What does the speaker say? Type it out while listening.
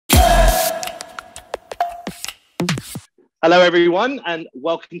Hello, everyone, and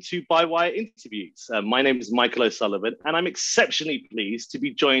welcome to Bywire Interviews. My name is Michael O'Sullivan, and I'm exceptionally pleased to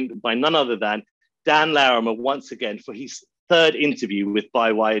be joined by none other than Dan Larimer once again for his third interview with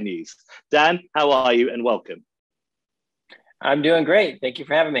Bywire News. Dan, how are you, and welcome? I'm doing great. Thank you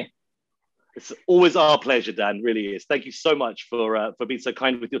for having me. It's always our pleasure, Dan, really is. Thank you so much for being so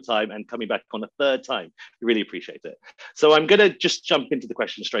kind with your time and coming back on a third time. We really appreciate it. So I'm going to just jump into the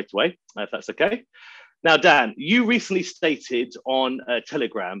question straight away, if that's okay. Now, Dan, you recently stated on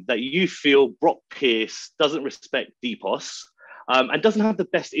Telegram that you feel Brock Pierce doesn't respect DPoS and doesn't have the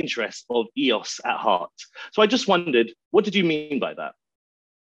best interests of EOS at heart. So I just wondered, what did you mean by that?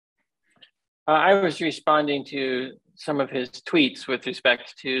 I was responding to some of his tweets with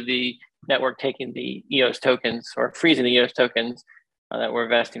respect to the network taking the EOS tokens or freezing the EOS tokens that were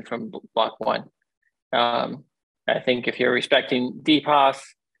vesting from Block.one. I think if you're respecting DPoS,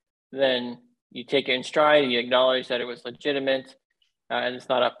 then you take it in stride, you acknowledge that it was legitimate, and it's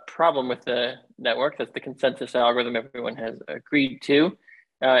not a problem with the network. That's the consensus algorithm everyone has agreed to.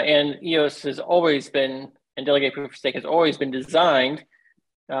 And EOS has always been, and delegated proof of stake has always been designed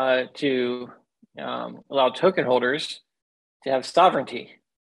to allow token holders to have sovereignty.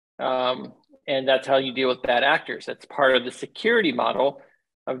 And that's how you deal with bad actors. That's part of the security model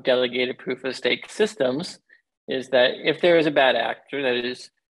of delegated proof of stake systems, is that if there is a bad actor that is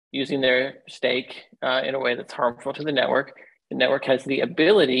using their stake in a way that's harmful to the network has the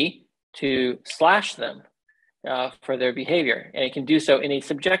ability to slash them for their behavior. And it can do so in a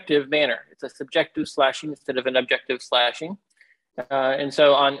subjective manner. It's a subjective slashing instead of an objective slashing. And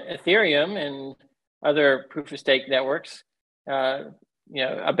so on Ethereum and other proof of stake networks, a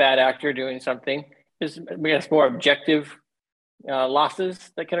bad actor doing something is, I guess, more objective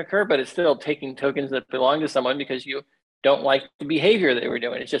losses that can occur, but it's still taking tokens that belong to someone because you don't like the behavior they were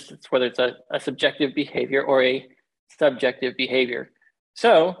doing. It's whether it's a subjective behavior or a subjective behavior.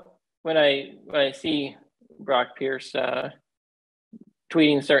 So when I see Brock Pierce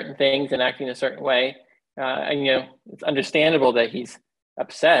tweeting certain things and acting a certain way, it's understandable that he's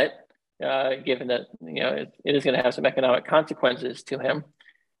upset, given that it is going to have some economic consequences to him.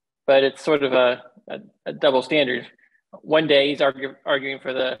 But it's sort of a double standard. One day he's arguing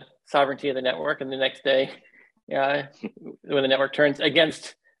for the sovereignty of the network, and the next day, when the network turns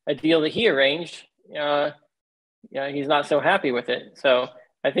against a deal that he arranged, he's not so happy with it. So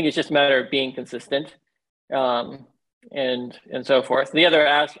I think it's just a matter of being consistent, and so forth. The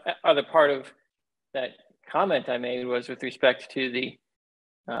other part of that comment I made was with respect to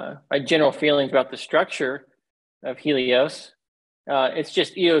my general feelings about the structure of Helios. It's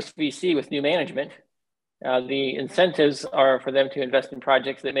just EOS VC with new management. The incentives are for them to invest in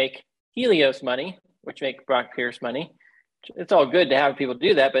projects that make Helios money, which make Brock Pierce money. It's all good to have people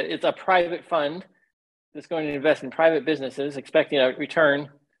do that, but it's a private fund that's going to invest in private businesses, expecting a return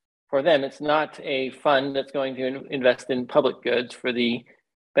for them. It's not a fund that's going to invest in public goods for the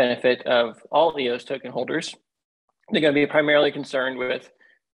benefit of all EOS token holders. They're going to be primarily concerned with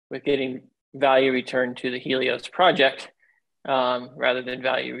getting value returned to the Helios project rather than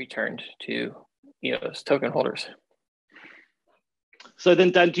value returned to EOS token holders. So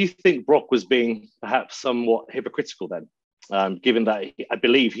then, Dan, do you think Brock was being perhaps somewhat hypocritical then, given that I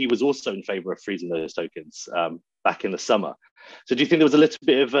believe he was also in favor of freezing those tokens back in the summer? So do you think there was a little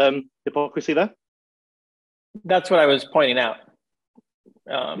bit of hypocrisy there? That's what I was pointing out.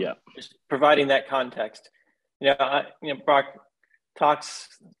 Just providing that context. Brock talks,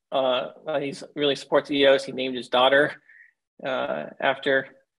 he really supports EOS. He named his daughter after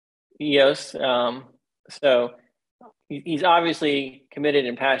EOS. So he's obviously committed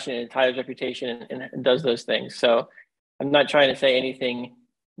and passionate and ties reputation and does those things. So I'm not trying to say anything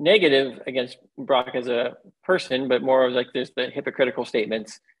negative against Brock as a person, but more of like there's the hypocritical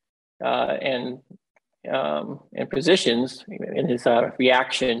statements and positions in his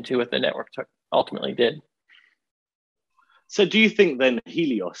reaction to what the network ultimately did. So do you think then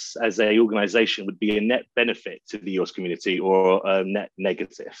Helios as a organization would be a net benefit to the EOS community or a net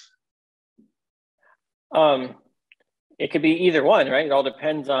negative? It could be either one, right? It all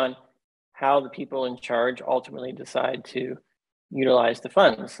depends on how the people in charge ultimately decide to utilize the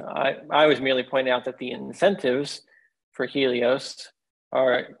funds. I was merely pointing out that the incentives for Helios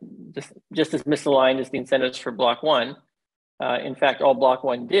are just as misaligned as the incentives for Block.one. In fact, all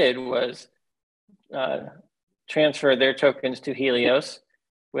Block.one did was transfer their tokens to Helios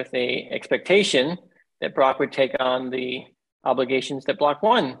with a expectation that Brock would take on the obligations that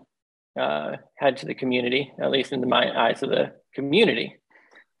Block.one had to the community, at least in the eyes of the community.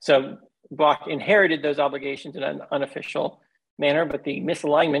 So Block inherited those obligations in an unofficial manner, but the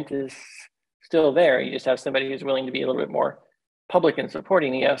misalignment is still there. You just have somebody who's willing to be a little bit more public in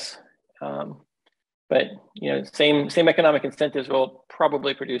supporting EOS. But same economic incentives will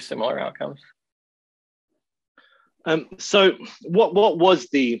probably produce similar outcomes. So what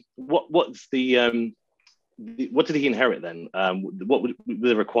did he inherit then? What were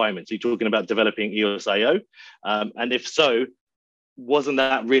the requirements? Are you talking about developing EOS IO? And if so, wasn't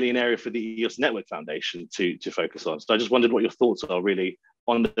that really an area for the EOS Network Foundation to focus on? So I just wondered what your thoughts are really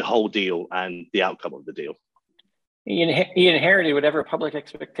on the whole deal and the outcome of the deal. He inherited whatever public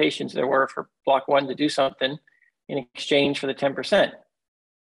expectations there were for Block.one to do something in exchange for the 10%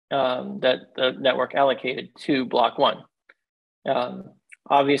 that the network allocated to Block.one.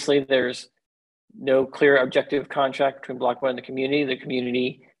 Obviously, there's no clear objective contract between Block.one and the community. The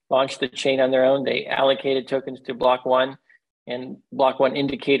community launched the chain on their own. They allocated tokens to Block.one, and Block.one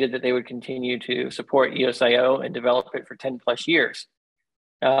indicated that they would continue to support EOS.io and develop it for 10 plus years.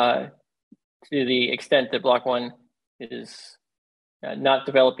 To the extent that Block.one is not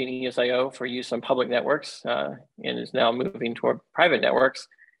developing EOS.io for use on public networks and is now moving toward private networks,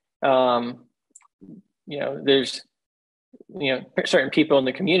 there's certain people in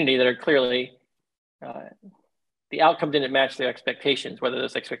the community that are clearly the outcome didn't match their expectations. Whether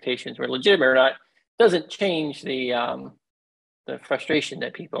those expectations were legitimate or not doesn't change the frustration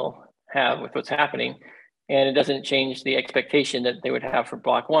that people have with what's happening, and it doesn't change the expectation that they would have for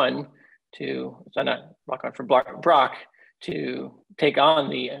Block.one Brock to take on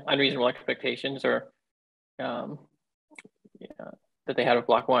the unreasonable expectations or that they had of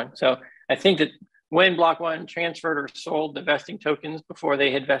Block.one. So I think that when Block.one transferred or sold the vesting tokens before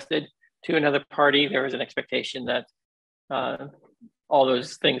they had vested to another party, there was an expectation that all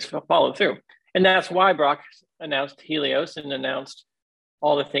those things followed through. And that's why Brock announced Helios and announced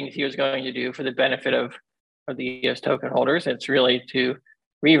all the things he was going to do for the benefit of the EOS token holders. It's really to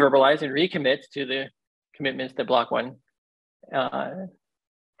reverbalize and recommit to the commitments that Block.one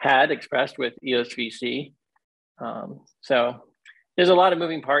had expressed with EOS VC. So there's a lot of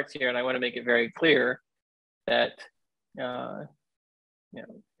moving parts here, and I want to make it very clear that as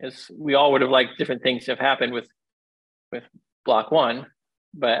we all would have liked different things to have happened with Block.one,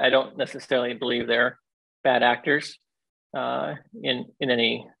 but I don't necessarily believe they're bad actors in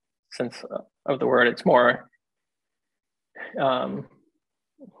any sense of the word. It's more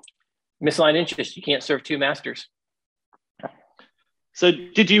misaligned interest. You can't serve two masters. So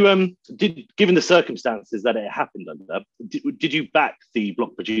given the circumstances that it happened under, did you back the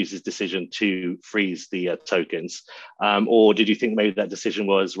block producer's decision to freeze the tokens, or did you think maybe that decision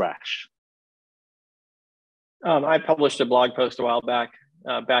was rash? I published a blog post a while back,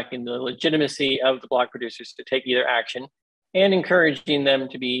 backing the legitimacy of the block producers to take either action and encouraging them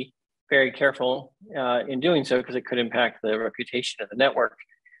to be very careful in doing so, because it could impact the reputation of the network.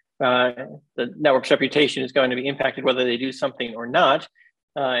 The network's reputation is going to be impacted whether they do something or not.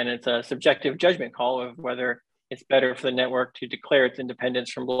 And it's a subjective judgment call of whether it's better for the network to declare its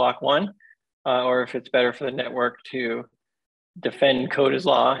independence from Block.one, or if it's better for the network to defend code as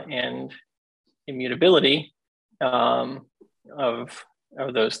law and immutability of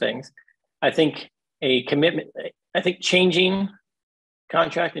those things. I think changing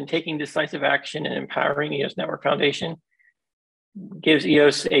contract and taking decisive action and empowering EOS Network Foundation gives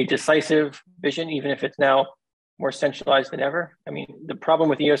EOS a decisive vision, even if it's now more centralized than ever. I mean, the problem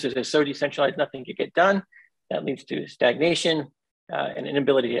with EOS is it's so decentralized, nothing can get done. That leads to stagnation and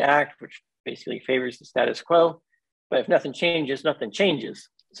inability to act, which basically favors the status quo. But if nothing changes, nothing changes.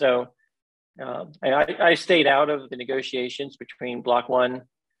 So I stayed out of the negotiations between Block.one,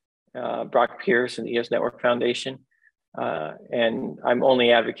 Brock Pierce, and the EOS Network Foundation. And I'm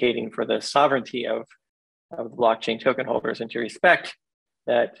only advocating for the sovereignty of the blockchain token holders, and to respect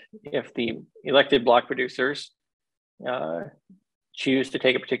that if the elected block producers choose to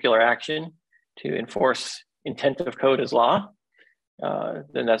take a particular action to enforce intent of code as law,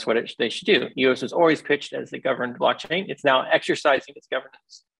 then that's what they should do. EOS is always pitched as the governed blockchain. It's now exercising its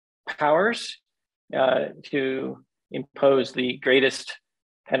governance powers to impose the greatest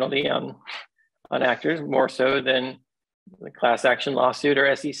penalty on actors, more so than the class action lawsuit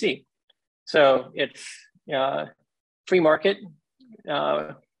or SEC. So it's free market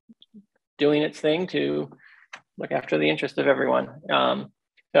doing its thing to look after the interest of everyone.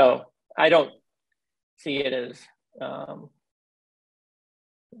 So I don't see it as,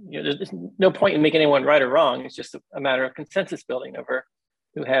 there's no point in making anyone right or wrong. It's just a matter of consensus building over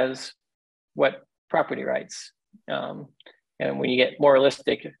who has what property rights. And when you get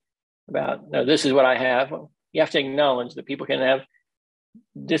moralistic about, no, this is what I have, you have to acknowledge that people can have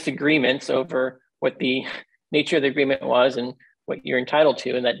disagreements over what the nature of the agreement was and what you're entitled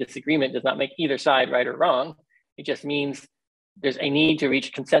to, and that disagreement does not make either side right or wrong. It just means there's a need to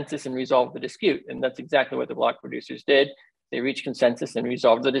reach consensus and resolve the dispute. And that's exactly what the block producers did. They reached consensus and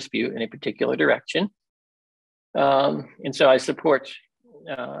resolved the dispute in a particular direction. And so I support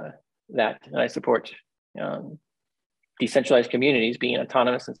that. And I support decentralized communities being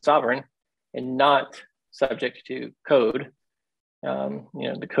autonomous and sovereign and not subject to code.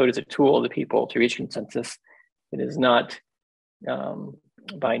 The code is a tool of the people to reach consensus. It is not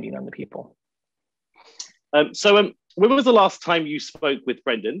binding on the people. When was the last time you spoke with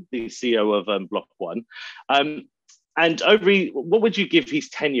Brendan, the CEO of Block.one? And what would you give his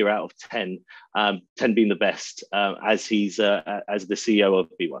tenure out of 10, 10 being the best, as he's as the CEO of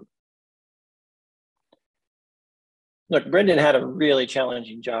B1? Look, Brendan had a really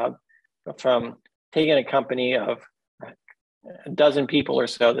challenging job, from taking a company of a dozen people or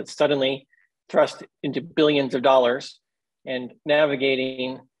so that's suddenly thrust into billions of dollars and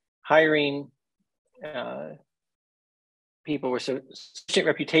navigating, hiring people with sufficient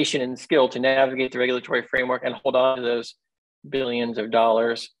reputation and skill to navigate the regulatory framework and hold on to those billions of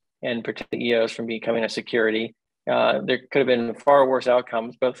dollars and protect the EOS from becoming a security. There could have been far worse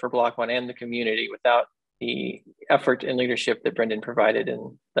outcomes, both for Block.one and the community, without the effort and leadership that Brendan provided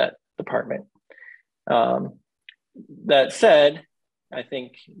in that department. That said, I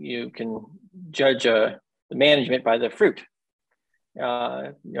think you can judge the management by the fruit.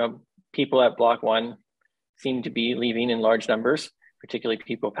 People at Block.one seem to be leaving in large numbers, particularly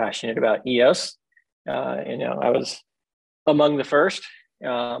people passionate about EOS. I was among the first,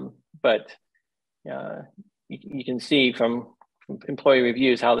 but you can see from employee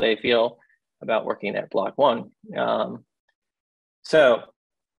reviews how they feel about working at Block.one.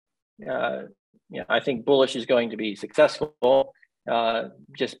 I think Bullish is going to be successful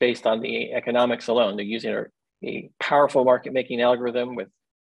just based on the economics alone. They're using a powerful market making algorithm with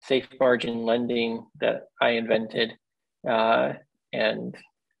safe margin lending that I invented. They're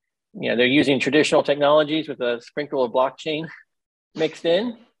using traditional technologies with a sprinkle of blockchain mixed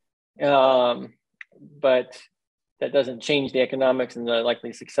in. But that doesn't change the economics and the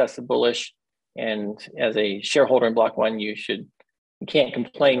likely success of Bullish. And as a shareholder in Block.one, you can't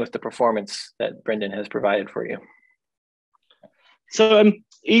complain with the performance that Brendan has provided for you. So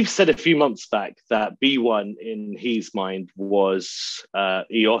Yves said a few months back that B1 in his mind was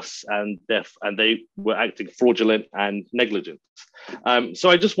EOS and they were acting fraudulent and negligent. So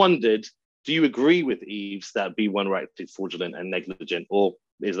I just wondered, do you agree with Yves that B1 were acting fraudulent and negligent, or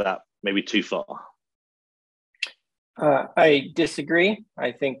is that maybe too far? I disagree.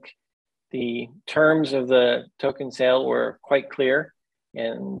 I think the terms of the token sale were quite clear,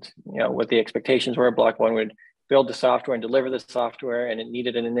 and what the expectations were. Block.one would build the software and deliver the software, and it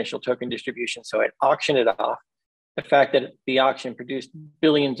needed an initial token distribution, so it auctioned it off. The fact that the auction produced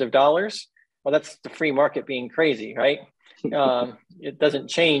billions of dollars, well, that's the free market being crazy, right? It doesn't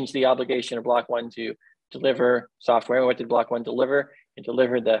change the obligation of Block.one to deliver software. What did Block.one deliver? It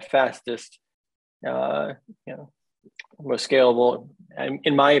delivered the fastest, most scalable,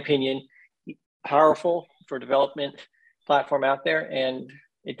 in my opinion, powerful for development platform out there, and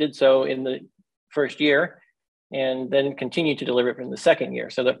it did so in the first year, and then continued to deliver it in the second year.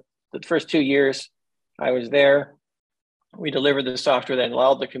 So the first 2 years I was there, we delivered the software that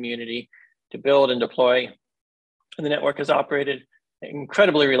allowed the community to build and deploy, and the network has operated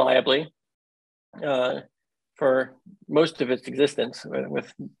incredibly reliably for most of its existence,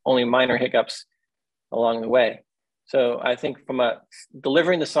 with only minor hiccups along the way. So I think from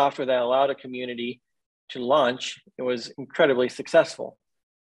delivering the software that allowed a community to launch, it was incredibly successful.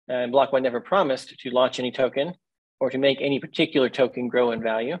 And Block.one never promised to launch any token or to make any particular token grow in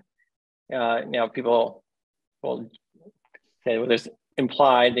value. Now people will say, well, there's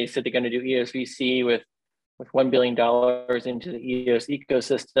implied, they said they're going to do EOS VC with $1 billion into the EOS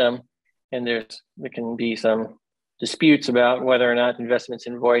ecosystem. And there can be some disputes about whether or not investments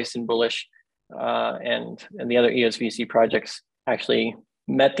in Voice and Bullish and the other EOS VC projects actually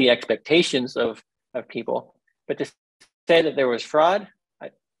met the expectations of people. But to say that there was fraud,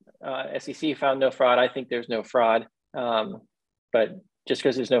 SEC found no fraud. I think there's no fraud. But just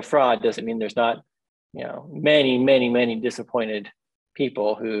because there's no fraud doesn't mean there's not, many disappointed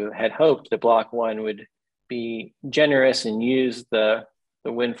people who had hoped that Block.one would be generous and use the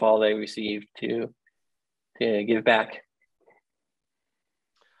windfall they received to give back.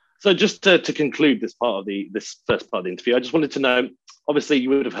 So just to conclude this first part of the interview, I just wanted to know, obviously you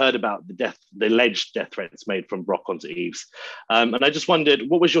would have heard about the alleged death threats made from Block onto Yves. And I just wondered,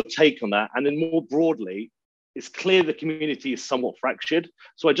 what was your take on that? And then more broadly, it's clear the community is somewhat fractured.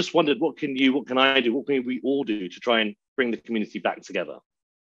 So I just wondered, what can I do? What can we all do to try and bring the community back together?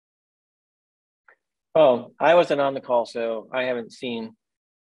 Oh, I wasn't on the call, so I haven't seen,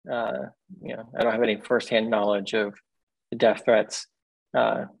 I don't have any firsthand knowledge of the death threats.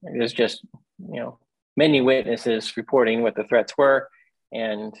 There's just, many witnesses reporting what the threats were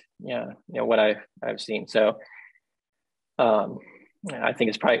and, what I've seen. So I think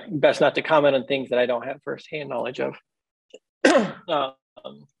it's probably best not to comment on things that I don't have firsthand knowledge of.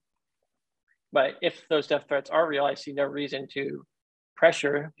 But if those death threats are real, I see no reason to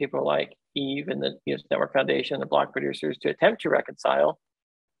pressure people like Yves and the EOS Network Foundation, the block producers, to attempt to reconcile,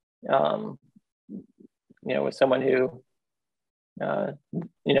 with someone who,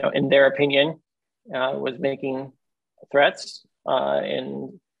 in their opinion, was making threats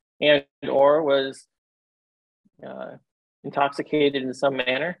and or was intoxicated in some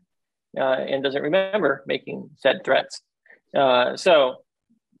manner and doesn't remember making said threats. So,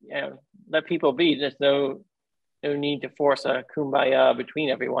 let people be. There's no need to force a kumbaya between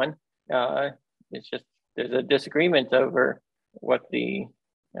everyone. It's just there's a disagreement over what the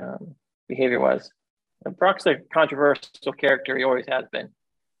behavior was. And Brock's a controversial character. He always has been.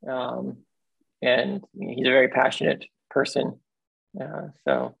 And he's a very passionate person.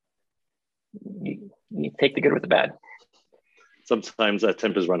 So you take the good with the bad. Sometimes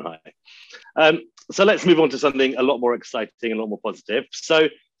tempers run high. So let's move on to something a lot more exciting and a lot more positive. So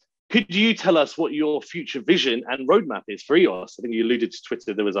could you tell us what your future vision and roadmap is for EOS? I think you alluded to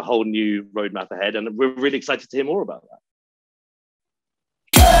Twitter. There was a whole new roadmap ahead, and we're really excited to hear more about that.